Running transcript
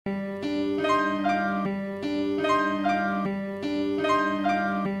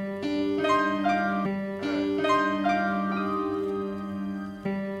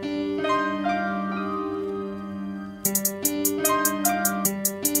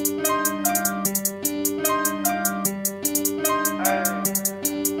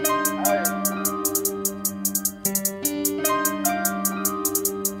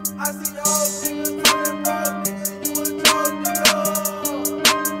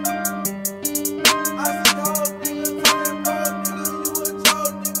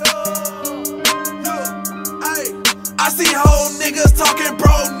I see whole niggas talking bro,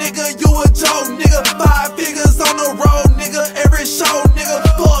 nigga, you a joke, nigga. 5 figures on the road, nigga, every show, nigga.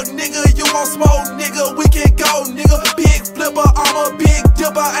 Fuck, nigga, you want smoke, nigga, we can go, nigga. Big flipper, I'm a big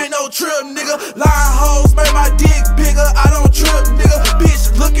dipper, ain't no trip, nigga. Line hoes make my dick bigger, I don't trip, nigga.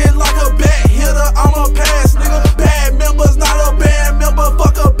 Bitch looking like a bad hitter, I'm a pass, nigga. Bad members, not a band member,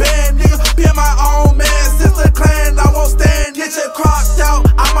 fuck a band, nigga. Be my own man, sister clan, I won't stand. Get your crocked out,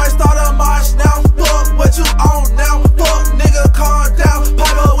 I might start a march now. Fuck what you on now, fuck nigga, calm down.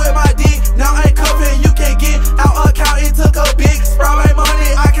 Pipe up with my dick, now ain't cuffing, you can't get out account. It took a big sprout, my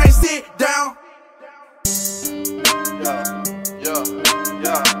money, I can't sit down.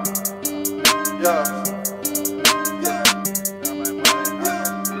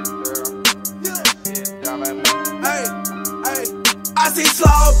 I see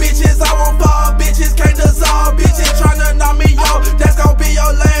slow bitches, I won't fall bitches, can't dissolve bitches, tryna knock me off, that's gon' be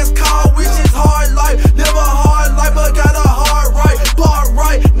your last call. Which is hard life, live a hard life, but got a